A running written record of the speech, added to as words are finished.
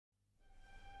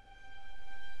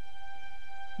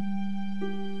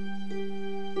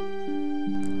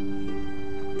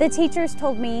The teachers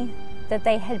told me that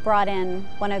they had brought in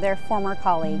one of their former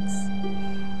colleagues.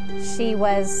 She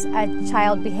was a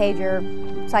child behavior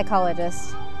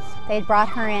psychologist. They had brought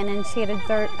her in and she had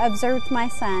observed my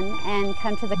son and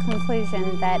come to the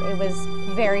conclusion that it was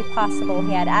very possible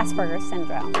he had Asperger's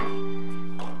syndrome.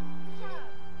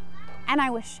 And I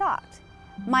was shocked.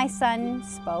 My son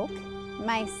spoke.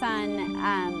 My son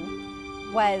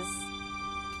was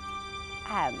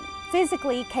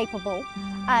physically capable.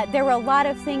 There were a lot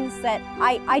of things that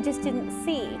I just didn't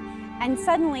see. And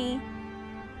suddenly,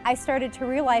 I started to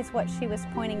realize what she was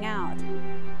pointing out.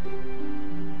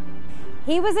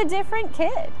 He was a different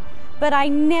kid, but I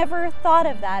never thought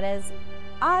of that as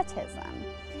autism.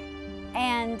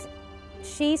 And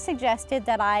she suggested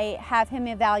that I have him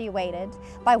evaluated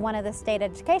by one of the state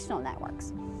educational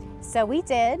networks. So we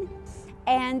did,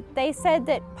 and they said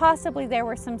that possibly there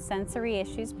were some sensory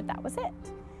issues, but that was it.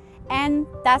 And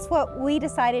that's what we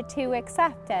decided to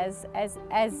accept as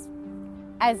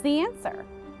the answer.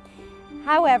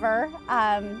 However,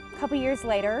 a couple years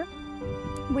later,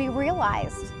 we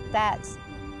realized that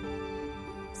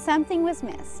something was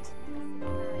missed.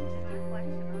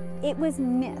 It was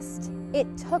missed. It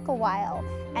took a while,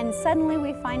 and suddenly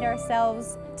we find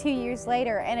ourselves 2 years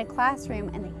later in a classroom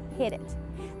and they hid it.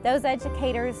 Those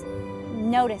educators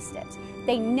noticed it.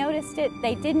 They noticed it.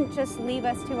 They didn't just leave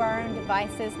us to our own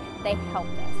devices, they helped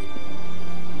us.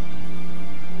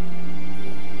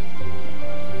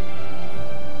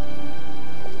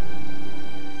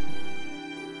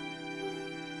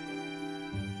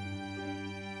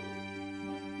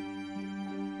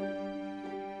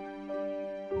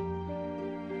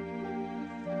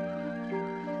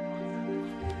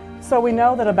 So we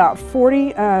know that about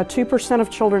 42% of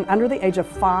children under the age of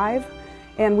 5,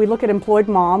 and we look at employed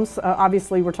moms,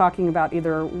 obviously we're talking about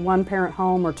either one parent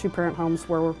home or two parent homes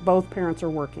where both parents are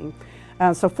working.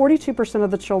 So 42%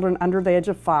 of the children under the age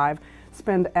of 5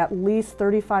 spend at least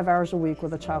 35 hours a week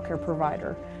with a child care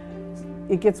provider.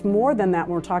 It gets more than that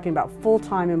when we're talking about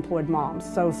full-time employed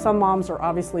moms. So some moms are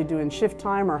obviously doing shift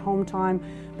time or home time,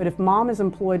 but if mom is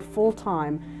employed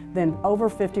full-time, then over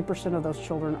 50% of those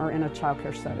children are in a child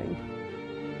care setting.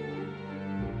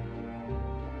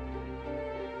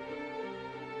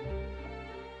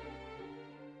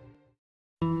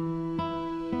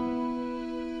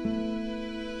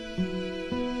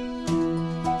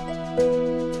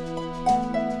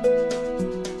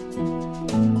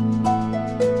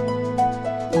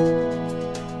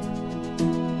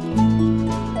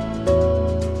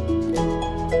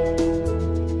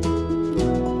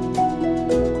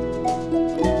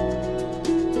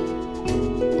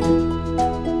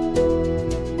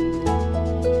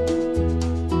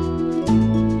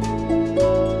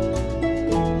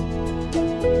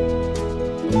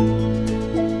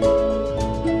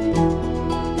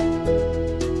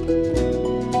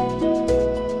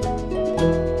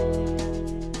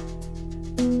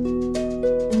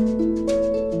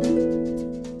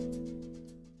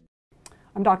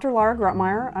 I'm Dr. Laura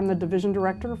Grutmeyer. I'm the Division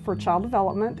Director for Child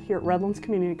Development here at Redlands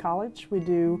Community College. We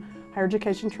do higher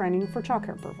education training for child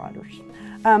care providers.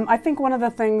 I think one of the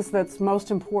things that's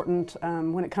most important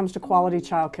when it comes to quality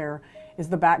child care is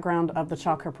the background of the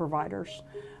child care providers.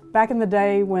 Back in the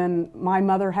day when my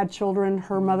mother had children,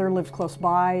 her mother lived close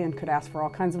by and could ask for all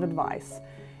kinds of advice.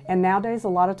 And nowadays, a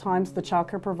lot of times, the child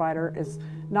care provider is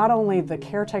not only the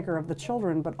caretaker of the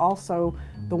children, but also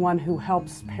the one who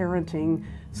helps parenting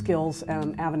skills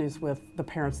and avenues with the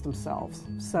parents themselves.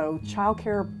 So child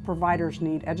care providers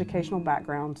need educational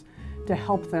backgrounds to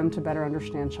help them to better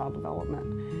understand child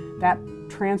development. That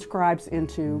transcribes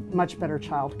into much better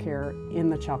child care in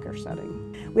the child care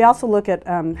setting. We also look at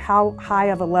how high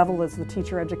of a level is the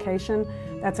teacher education.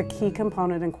 That's a key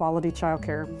component in quality child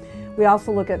care. We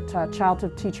also look at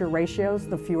child-to-teacher ratios.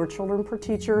 The fewer children per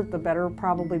teacher, the better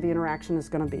probably the interaction is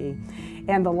going to be.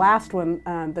 And the last one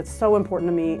that's so important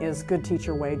to me is good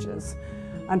teacher wages.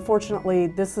 Unfortunately,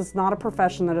 this is not a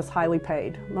profession that is highly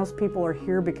paid. Most people are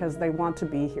here because they want to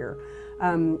be here.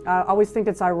 I always think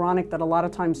it's ironic that a lot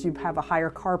of times you have a higher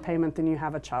car payment than you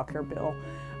have a child care bill.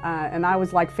 And I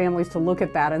always like families to look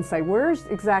at that and say, where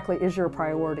exactly is your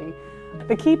priority?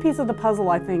 The key piece of the puzzle,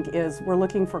 I think, is we're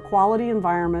looking for quality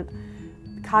environment,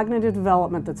 cognitive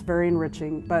development that's very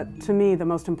enriching, but to me, the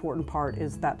most important part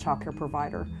is that child care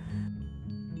provider.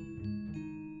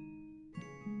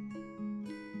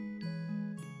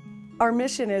 Our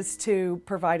mission is to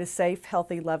provide a safe,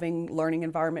 healthy, loving learning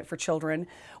environment for children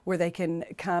where they can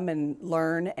come and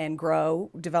learn and grow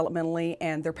developmentally,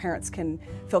 and their parents can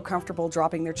feel comfortable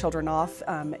dropping their children off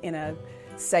in a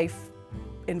safe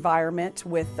environment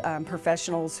with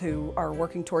professionals who are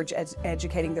working towards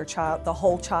educating their child, the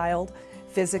whole child,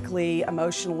 physically,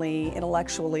 emotionally,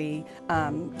 intellectually,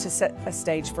 to set a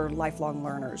stage for lifelong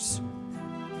learners.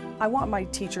 I want my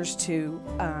teachers to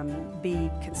be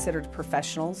considered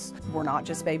professionals. We're not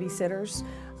just babysitters.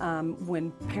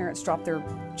 When parents drop their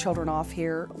children off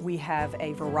here, we have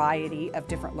a variety of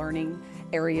different learning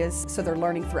areas, so they're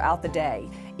learning throughout the day.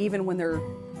 Even when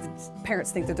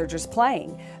parents think that they're just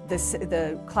playing,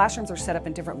 the classrooms are set up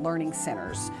in different learning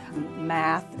centers: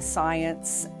 math,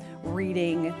 science,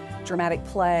 reading, dramatic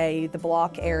play, the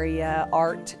block area,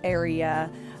 art area,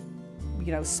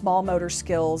 small motor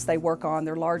skills they work on,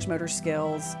 their large motor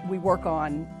skills. We work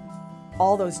on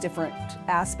all those different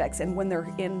aspects. And when they're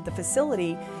in the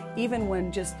facility, even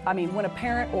when when a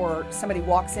parent or somebody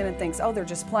walks in and thinks, oh, they're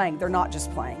just playing, they're not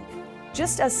just playing.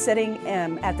 Just as sitting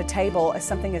at the table as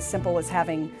something as simple as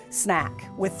having snack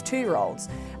with 2-year-olds.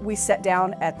 We sit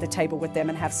down at the table with them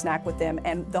and have snack with them,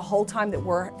 and the whole time that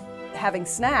we're having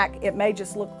snack, it may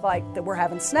just look like that we're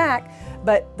having snack,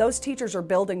 but those teachers are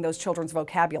building those children's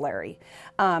vocabulary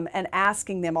and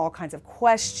asking them all kinds of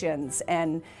questions.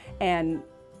 And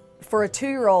for a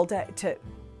 2-year-old,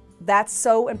 that's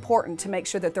so important to make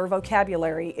sure that their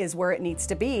vocabulary is where it needs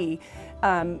to be,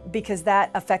 because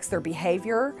that affects their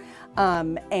behavior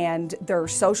and their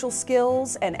social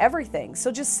skills and everything. So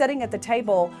just sitting at the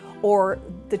table, or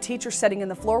the teacher sitting in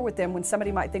the floor with them when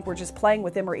somebody might think we're just playing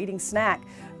with them or eating snack,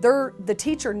 the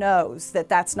teacher knows that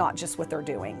that's not just what they're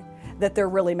doing, that they're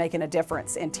really making a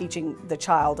difference in teaching the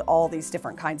child all these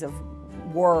different kinds of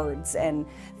words and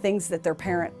things that their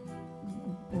parent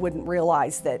wouldn't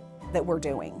realize that we're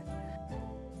doing.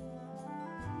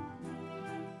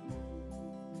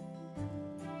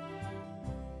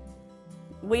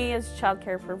 We as child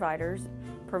care providers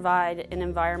provide an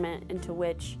environment into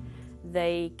which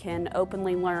they can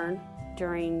openly learn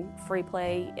during free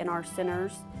play in our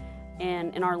centers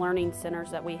and in our learning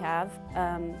centers that we have.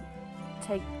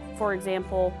 Take, for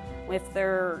example, if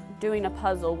they're doing a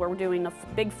puzzle, we're doing a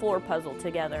big floor puzzle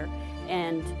together,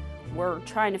 and we're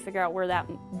trying to figure out where that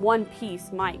one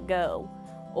piece might go,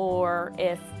 or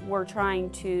if we're trying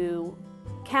to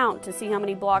count to see how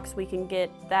many blocks we can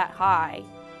get that high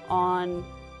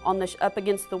up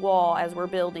against the wall as we're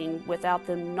building without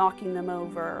them knocking them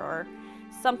over, or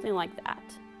something like that.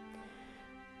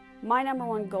 My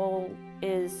 #1 goal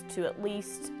is to at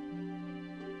least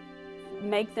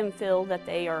make them feel that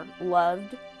they are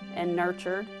loved and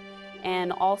nurtured,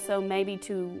 and also maybe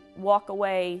to walk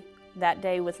away that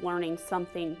day with learning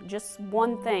something, just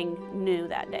one thing new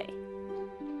that day.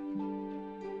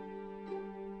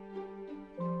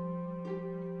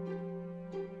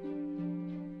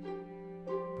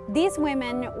 These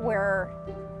women were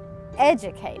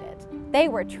educated. They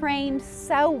were trained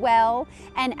so well,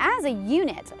 and as a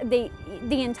unit, the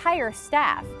entire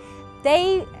staff,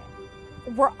 they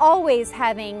were always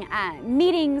having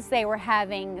meetings, they were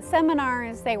having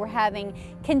seminars, they were having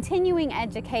continuing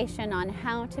education on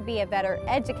how to be a better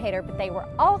educator, but they were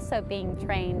also being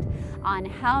trained on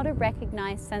how to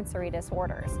recognize sensory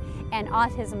disorders and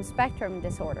autism spectrum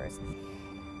disorders.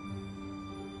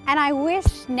 And I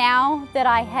wish now that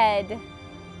I had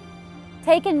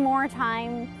taken more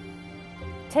time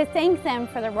to thank them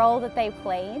for the role that they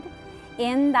played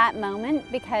in that moment,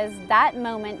 because that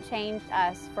moment changed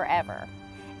us forever.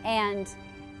 And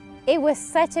it was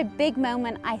such a big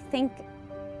moment, I think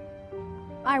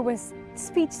I was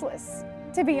speechless,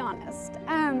 to be honest.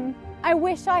 I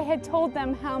wish I had told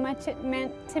them how much it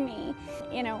meant to me.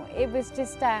 It was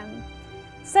just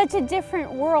such a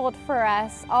different world for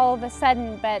us all of a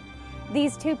sudden, but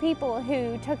these two people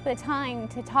who took the time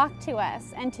to talk to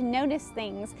us and to notice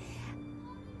things,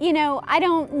 I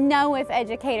don't know if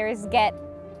educators get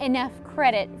enough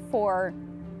credit for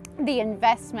the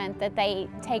investment that they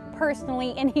take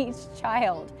personally in each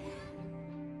child.